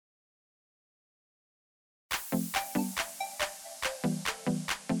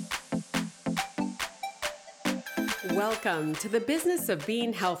Welcome to the business of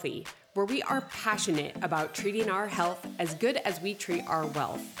being healthy, where we are passionate about treating our health as good as we treat our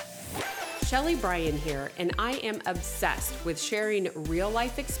wealth. Shelly Bryan here, and I am obsessed with sharing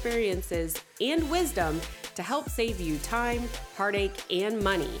real-life experiences and wisdom to help save you time, heartache, and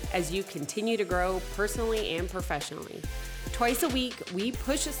money as you continue to grow personally and professionally. Twice a week, we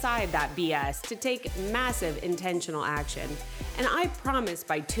push aside that BS to take massive intentional action. And I promise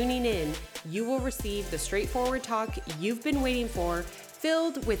by tuning in, you will receive the straightforward talk you've been waiting for,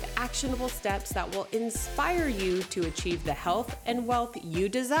 filled with actionable steps that will inspire you to achieve the health and wealth you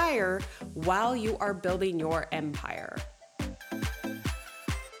desire while you are building your empire.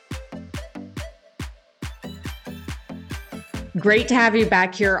 Great to have you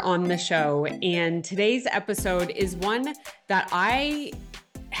back here on the show. And today's episode is one that I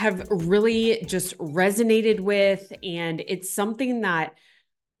have really just resonated with. And it's something that,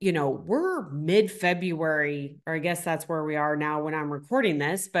 we're mid-February, or I guess that's where we are now when I'm recording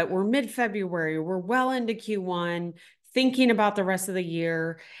this, but we're mid-February. We're well into Q1, thinking about the rest of the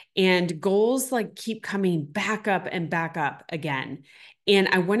year, and goals keep coming back up and back up again. And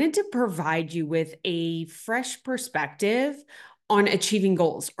I wanted to provide you with a fresh perspective on achieving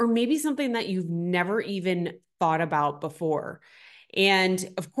goals, or maybe something that you've never even thought about before. And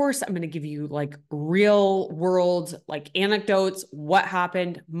of course, I'm going to give you real world, anecdotes, what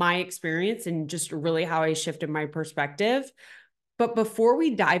happened, my experience, and just really how I shifted my perspective. But before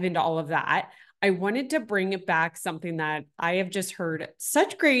we dive into all of that, I wanted to bring it back something that I have just heard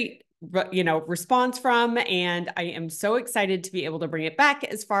such great response from, and I am so excited to be able to bring it back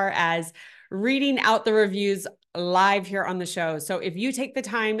as far as reading out the reviews live here on the show. So if you take the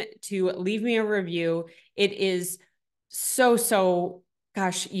time to leave me a review, it is so,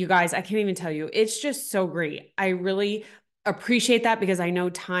 gosh, you guys, I can't even tell you. It's just so great. I really appreciate that because I know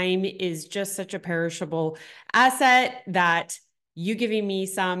time is just such a perishable asset that you giving me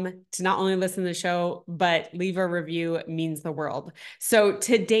some to not only listen to the show, but leave a review means the world. So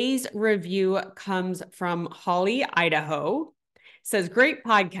today's review comes from Holly, Idaho. Says, great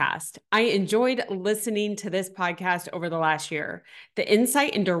podcast. I enjoyed listening to this podcast over the last year. The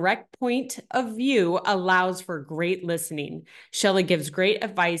insight and direct point of view allows for great listening. Shelly gives great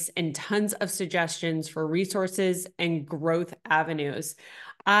advice and tons of suggestions for resources and growth avenues.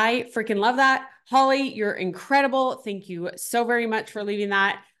 I freaking love that. Holly, you're incredible. Thank you so very much for leaving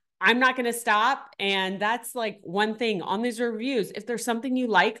that. I'm not going to stop. And that's one thing on these reviews. If there's something you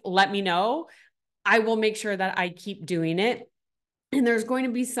like, let me know. I will make sure that I keep doing it. And there's going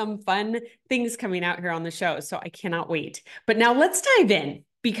to be some fun things coming out here on the show. So I cannot wait. But now let's dive in,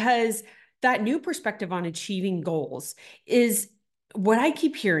 because that new perspective on achieving goals is what I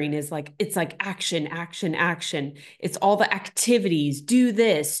keep hearing is it's action, action, action. It's all the activities, do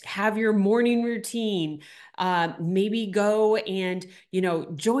this, have your morning routine, maybe go and,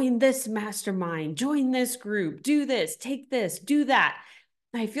 join this mastermind, join this group, do this, take this, do that.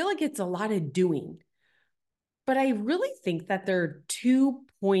 I feel like it's a lot of doing. But I really think that there are 2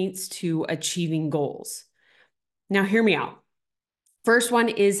 points to achieving goals. Now, hear me out. First one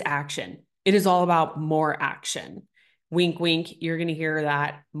is action. It is all about more action. Wink, wink. You're going to hear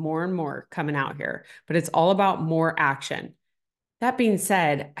that more and more coming out here, but it's all about more action. That being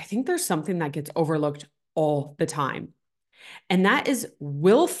said, I think there's something that gets overlooked all the time, and that is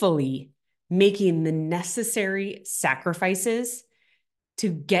willfully making the necessary sacrifices to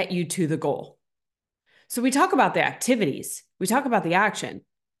get you to the goal. So we talk about the activities, we talk about the action,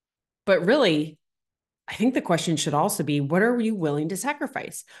 but really, I think the question should also be, what are you willing to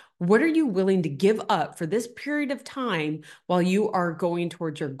sacrifice? What are you willing to give up for this period of time while you are going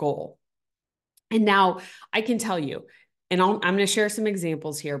towards your goal? And now I can tell you, and I'm going to share some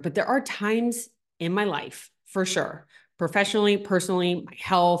examples here, but there are times in my life, for sure, professionally, personally, my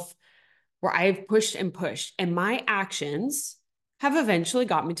health, where I've pushed and pushed, and my actions have eventually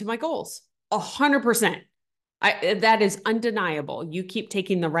got me to my goals. 100%. That is undeniable. You keep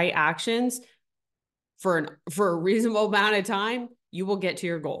taking the right actions for a reasonable amount of time, you will get to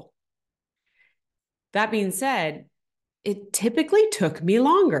your goal. That being said, it typically took me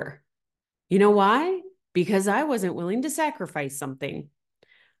longer. You know why? Because I wasn't willing to sacrifice something.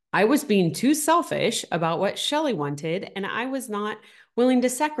 I was being too selfish about what Shelly wanted, and I was not willing to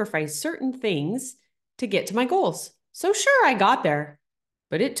sacrifice certain things to get to my goals. So sure, I got there,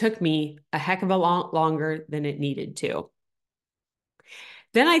 but it took me a heck of a lot longer than it needed to.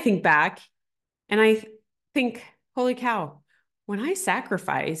 Then I think back and I think, holy cow, when I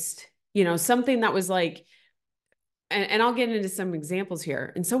sacrificed, something that was and I'll get into some examples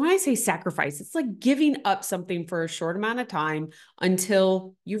here. And so when I say sacrifice, it's like giving up something for a short amount of time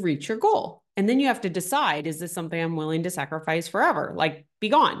until you reach your goal. And then you have to decide, is this something I'm willing to sacrifice forever? Like, be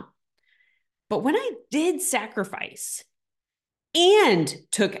gone. But when I did sacrifice and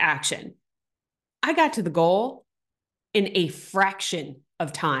took action, I got to the goal in a fraction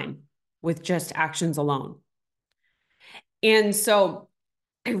of time with just actions alone. And so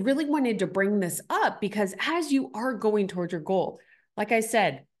I really wanted to bring this up because as you are going towards your goal, like I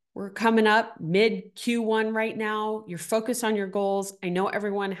said, we're coming up mid Q1 right now. You're focused on your goals. I know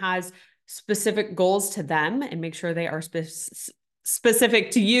everyone has specific goals to them, and make sure they are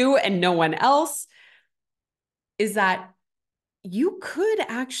specific to you and no one else. Is that you could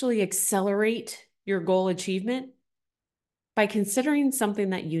actually accelerate your goal achievement by considering something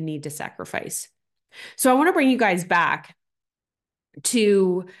that you need to sacrifice. So I want to bring you guys back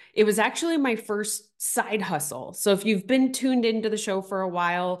to, it was actually my first side hustle. So if you've been tuned into the show for a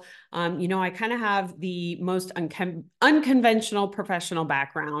while, you know, I kind of have the most unconventional professional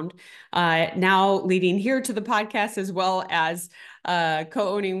background, now leading here to the podcast, as well as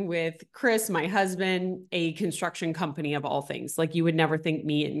co-owning with Chris, my husband, a construction company of all things. Like, you would never think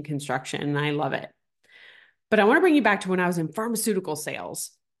me in construction, and I love it. But I want to bring you back to when I was in pharmaceutical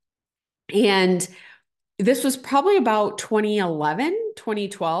sales. And this was probably about 2011,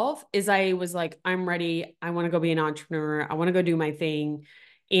 2012, is I was like, I'm ready. I want to go be an entrepreneur. I want to go do my thing.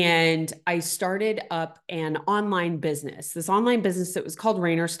 And I started up an online business. This online business that was called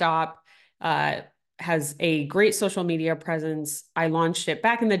Rainer Stop, has a great social media presence. I launched it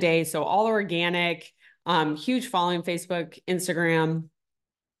back in the day, so all organic, huge following, Facebook, Instagram,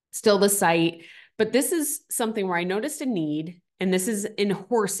 still the site. But this is something where I noticed a need, and this is in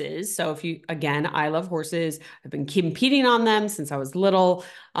horses. So if you, again, I love horses. I've been competing on them since I was little.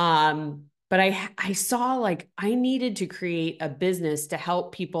 But I saw like I needed to create a business to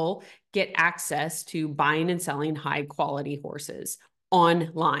help people get access to buying and selling high quality horses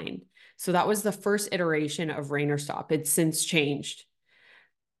online. So that was the first iteration of Rainer Stop. It's since changed.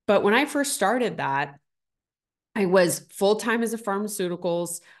 But when I first started that, I was full-time as a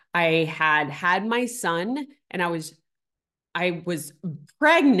pharmaceuticals. I had my son, and I was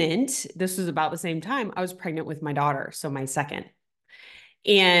pregnant. This was about the same time I was pregnant with my daughter, so my second.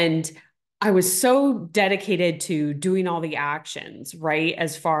 And I was so dedicated to doing all the actions, right?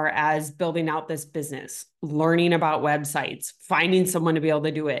 As far as building out this business, learning about websites, finding someone to be able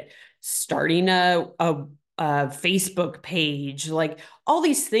to do it, starting a Facebook page, like all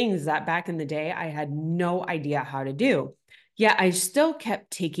these things that back in the day, I had no idea how to do. Yet I still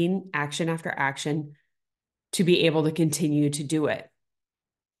kept taking action after action to be able to continue to do it.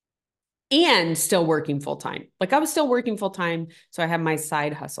 And still working full time. Like, I was still working full time. So I had my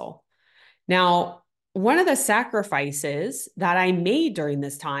side hustle. Now, one of the sacrifices that I made during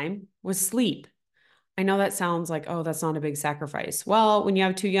this time was sleep. I know that sounds like, oh, that's not a big sacrifice. Well, when you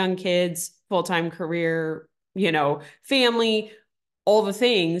have two young kids, full-time career, you know, family, all the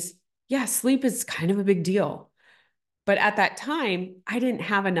things, yeah, sleep is kind of a big deal. But at that time, I didn't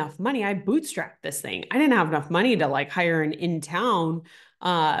have enough money. I bootstrapped this thing. I didn't have enough money to like hire an in-town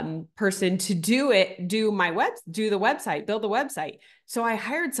person to do the website, build the website. So I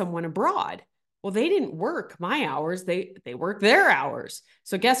hired someone abroad. Well, they didn't work my hours. They worked their hours.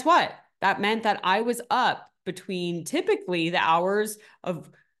 So guess what? That meant that I was up between typically the hours of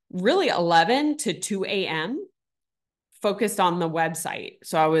really 11 to 2 a.m. focused on the website.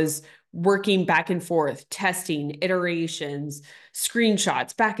 So I was working back and forth, testing, iterations,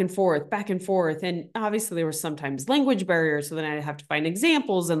 screenshots, back and forth, back and forth. And obviously there were sometimes language barriers. So then I'd have to find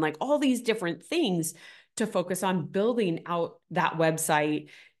examples and like all these different things to focus on building out that website,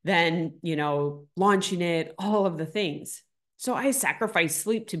 then, you know, launching it, all of the things. So I sacrificed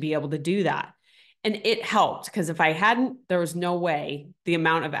sleep to be able to do that. And it helped, because if I hadn't, there was no way the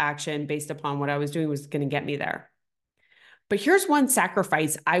amount of action based upon what I was doing was going to get me there. But here's one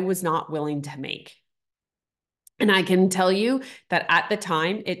sacrifice I was not willing to make. And I can tell you that at the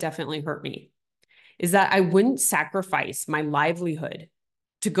time, it definitely hurt me, is that I wouldn't sacrifice my livelihood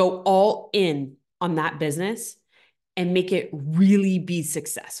to go all in on that business and make it really be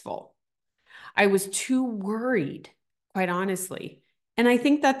successful. I was too worried, quite honestly. And I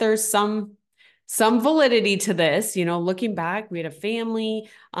think that there's some validity to this. You know, looking back, we had a family,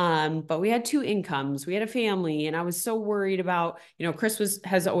 but we had two incomes. We had a family, and I was so worried about, you know, Chris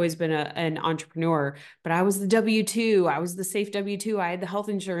has always been an entrepreneur, but I was the W-2. I was the safe W-2. I had the health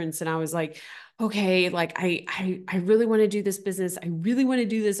insurance, and I was like, okay, like I really want to do this business. I really want to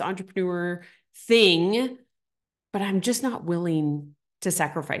do this entrepreneur thing, but I'm just not willing to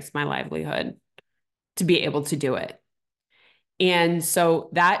sacrifice my livelihood to be able to do it. And so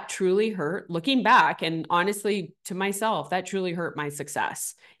that truly hurt looking back. And honestly, to myself, that truly hurt my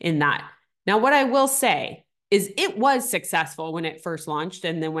success in that. Now, what I will say is it was successful when it first launched,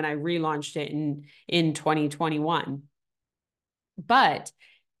 and then when I relaunched it in 2021. But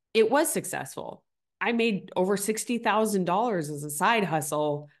it was successful. I made over $60,000 as a side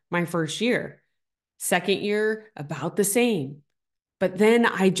hustle my first year. Second year, about the same. But then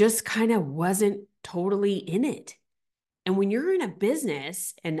I just kind of wasn't totally in it. And when you're in a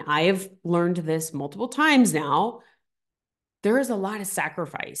business, and I have learned this multiple times now, there is a lot of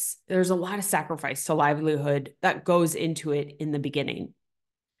sacrifice. There's a lot of sacrifice to livelihood that goes into it in the beginning.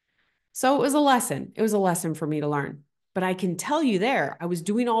 So it was a lesson. It was a lesson for me to learn. But I can tell you there, I was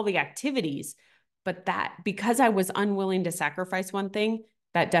doing all the activities, but that because I was unwilling to sacrifice one thing,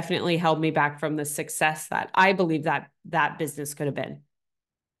 that definitely held me back from the success that I believe that that business could have been.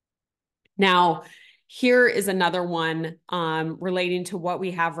 Now, here is another one relating to what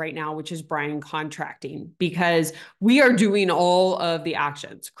we have right now, which is Bryan Contracting, because we are doing all of the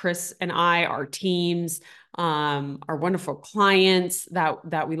actions. Chris and I, our teams, our wonderful clients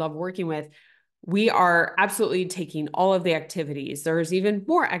that we love working with, we are absolutely taking all of the activities. There's even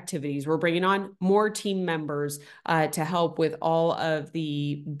more activities. We're bringing on more team members to help with all of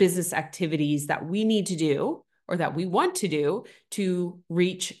the business activities that we need to do or that we want to do to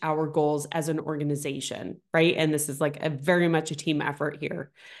reach our goals as an organization, right? And this is like a very much a team effort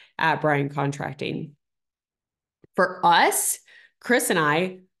here at Bryan Contracting. For us, Chris and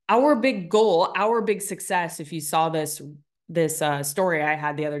I, our big goal, our big success, if you saw this story I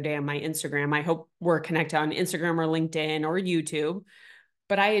had the other day on my Instagram, I hope we're connected on Instagram or LinkedIn or YouTube,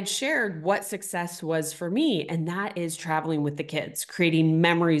 but I had shared what success was for me. And that is traveling with the kids, creating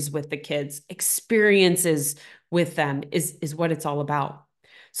memories with the kids, experiences with them is what it's all about.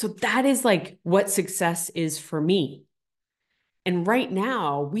 So that is like what success is for me. And right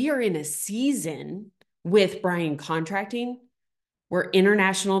now we are in a season with Bryan Contracting where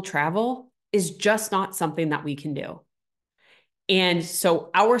international travel is just not something that we can do. And so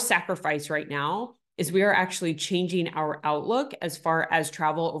our sacrifice right now is we are actually changing our outlook as far as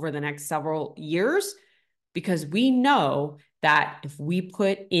travel over the next several years, because we know that if we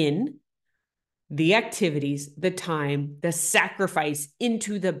put in the activities, the time, the sacrifice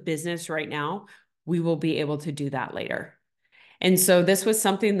into the business right now, we will be able to do that later. And so this was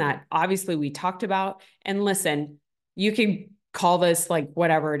something that obviously we talked about. And listen, you can call this like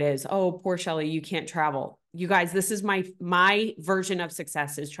whatever it is. Oh, poor Shelly, you can't travel. You guys, this is my version of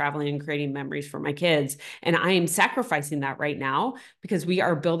success is traveling and creating memories for my kids. And I am sacrificing that right now because we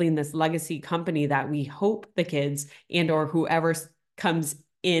are building this legacy company that we hope the kids and or whoever comes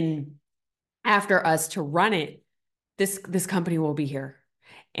in after us to run it, this company will be here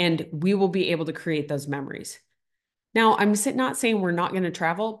and we will be able to create those memories. Now, I'm not saying we're not going to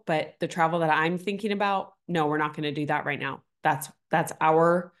travel, but the travel that I'm thinking about, no, we're not going to do that right now. That's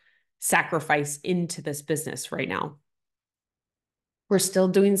our sacrifice into this business right now. We're still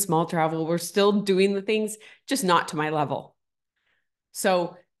doing small travel. We're still doing the things, just not to my level.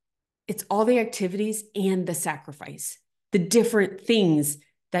 So it's all the activities and the sacrifice, the different things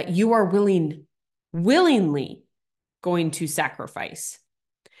that you are willingly going to sacrifice.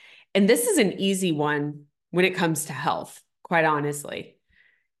 And this is an easy one when it comes to health, quite honestly.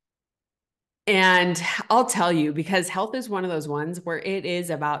 And I'll tell you, because health is one of those ones where it is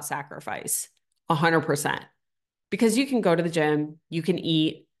about sacrifice 100%. Because you can go to the gym, you can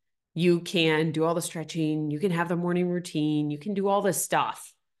eat, you can do all the stretching, you can have the morning routine, you can do all this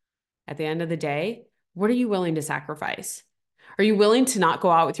stuff. At the end of the day, what are you willing to sacrifice? Are you willing to not go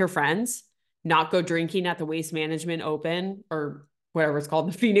out with your friends, not go drinking at the Waste Management Open or whatever it's called,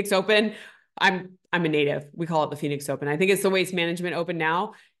 the Phoenix Open? I'm a native. We call it the Phoenix Open. I think it's the Waste Management Open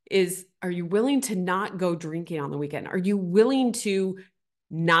now. Are you willing to not go drinking on the weekend? Are you willing to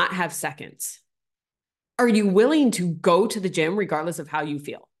not have seconds? Are you willing to go to the gym regardless of how you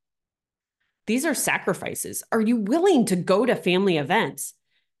feel? These are sacrifices. Are you willing to go to family events?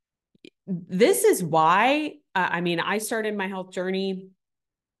 This is why, I started my health journey.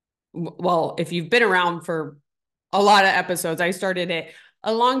 Well, if you've been around for a lot of episodes, I started it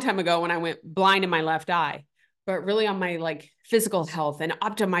a long time ago when I went blind in my left eye, but really on my like physical health and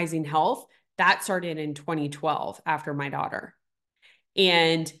optimizing health, that started in 2012 after my daughter.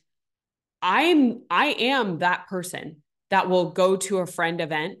 And I am that person that will go to a friend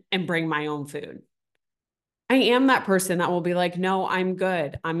event and bring my own food. I am that person that will be like, no, I'm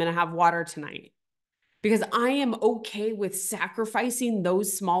good. I'm going to have water tonight because I am okay with sacrificing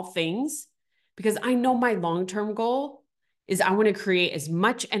those small things because I know my long-term goal is I want to create as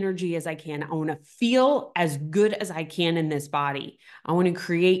much energy as I can. I want to feel as good as I can in this body. I want to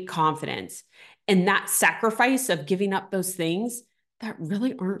create confidence. And that sacrifice of giving up those things, that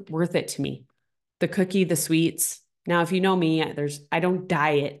really aren't worth it to me. The cookie, the sweets. Now, if you know me, I don't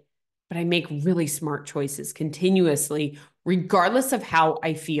diet, but I make really smart choices continuously, regardless of how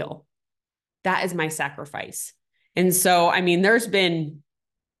I feel. That is my sacrifice. And so, I mean, there's been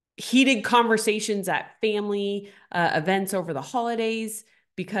heated conversations at family events over the holidays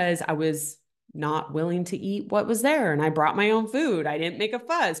because I was not willing to eat what was there, and I brought my own food. I didn't make a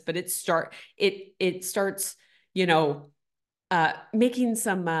fuss, but it starts, you know, making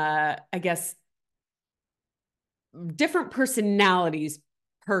some I guess different personalities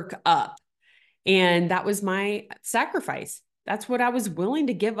perk up. And that was my sacrifice. That's what I was willing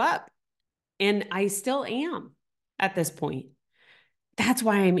to give up. And I still am at this point. That's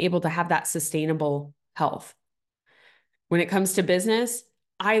why I'm able to have that sustainable health. When it comes to business,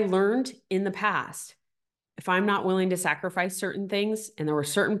 I learned in the past, if I'm not willing to sacrifice certain things, and there were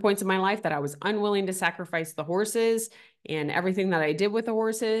certain points in my life that I was unwilling to sacrifice the horses and everything that I did with the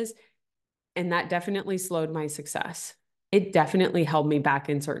horses, and that definitely slowed my success. It definitely held me back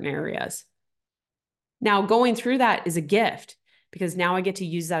in certain areas. Now, going through that is a gift because now I get to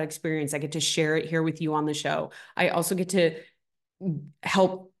use that experience. I get to share it here with you on the show. I also get to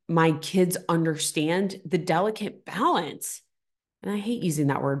help my kids understand the delicate balance. And I hate using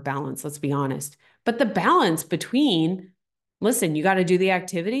that word balance, let's be honest, but the balance between, listen, you got to do the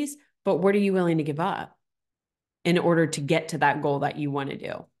activities, but what are you willing to give up in order to get to that goal that you want to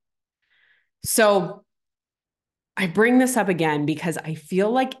do? So I bring this up again because I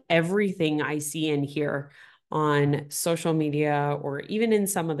feel like everything I see and hear on social media or even in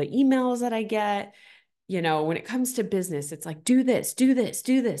some of the emails that I get, when it comes to business, it's like, do this, do this,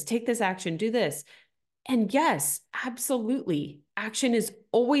 do this, take this action, do this. And yes, absolutely. Action is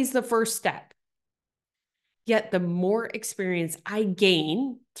always the first step. Yet the more experience I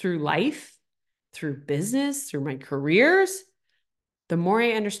gain through life, through business, through my careers, the more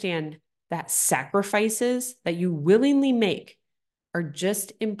I understand that sacrifices that you willingly make are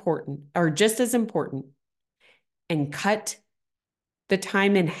just as important, and cut the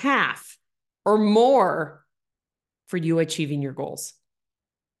time in half or more for you achieving your goals.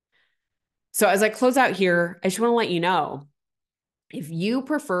 So as I close out here, I just want to let you know, if you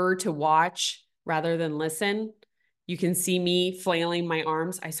prefer to watch rather than listen, you can see me flailing my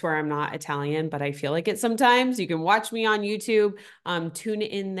arms. I swear I'm not Italian, but I feel like it sometimes. You can watch me on YouTube, tune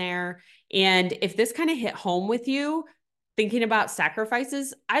in there. And if this kind of hit home with you, thinking about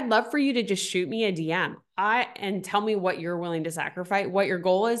sacrifices, I'd love for you to just shoot me a DM and tell me what you're willing to sacrifice, what your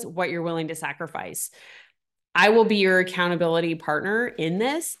goal is, what you're willing to sacrifice. I will be your accountability partner in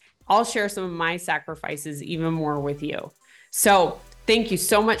this. I'll share some of my sacrifices even more with you. So thank you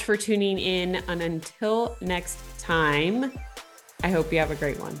so much for tuning in. And until next time, I hope you have a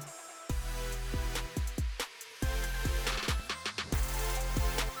great one.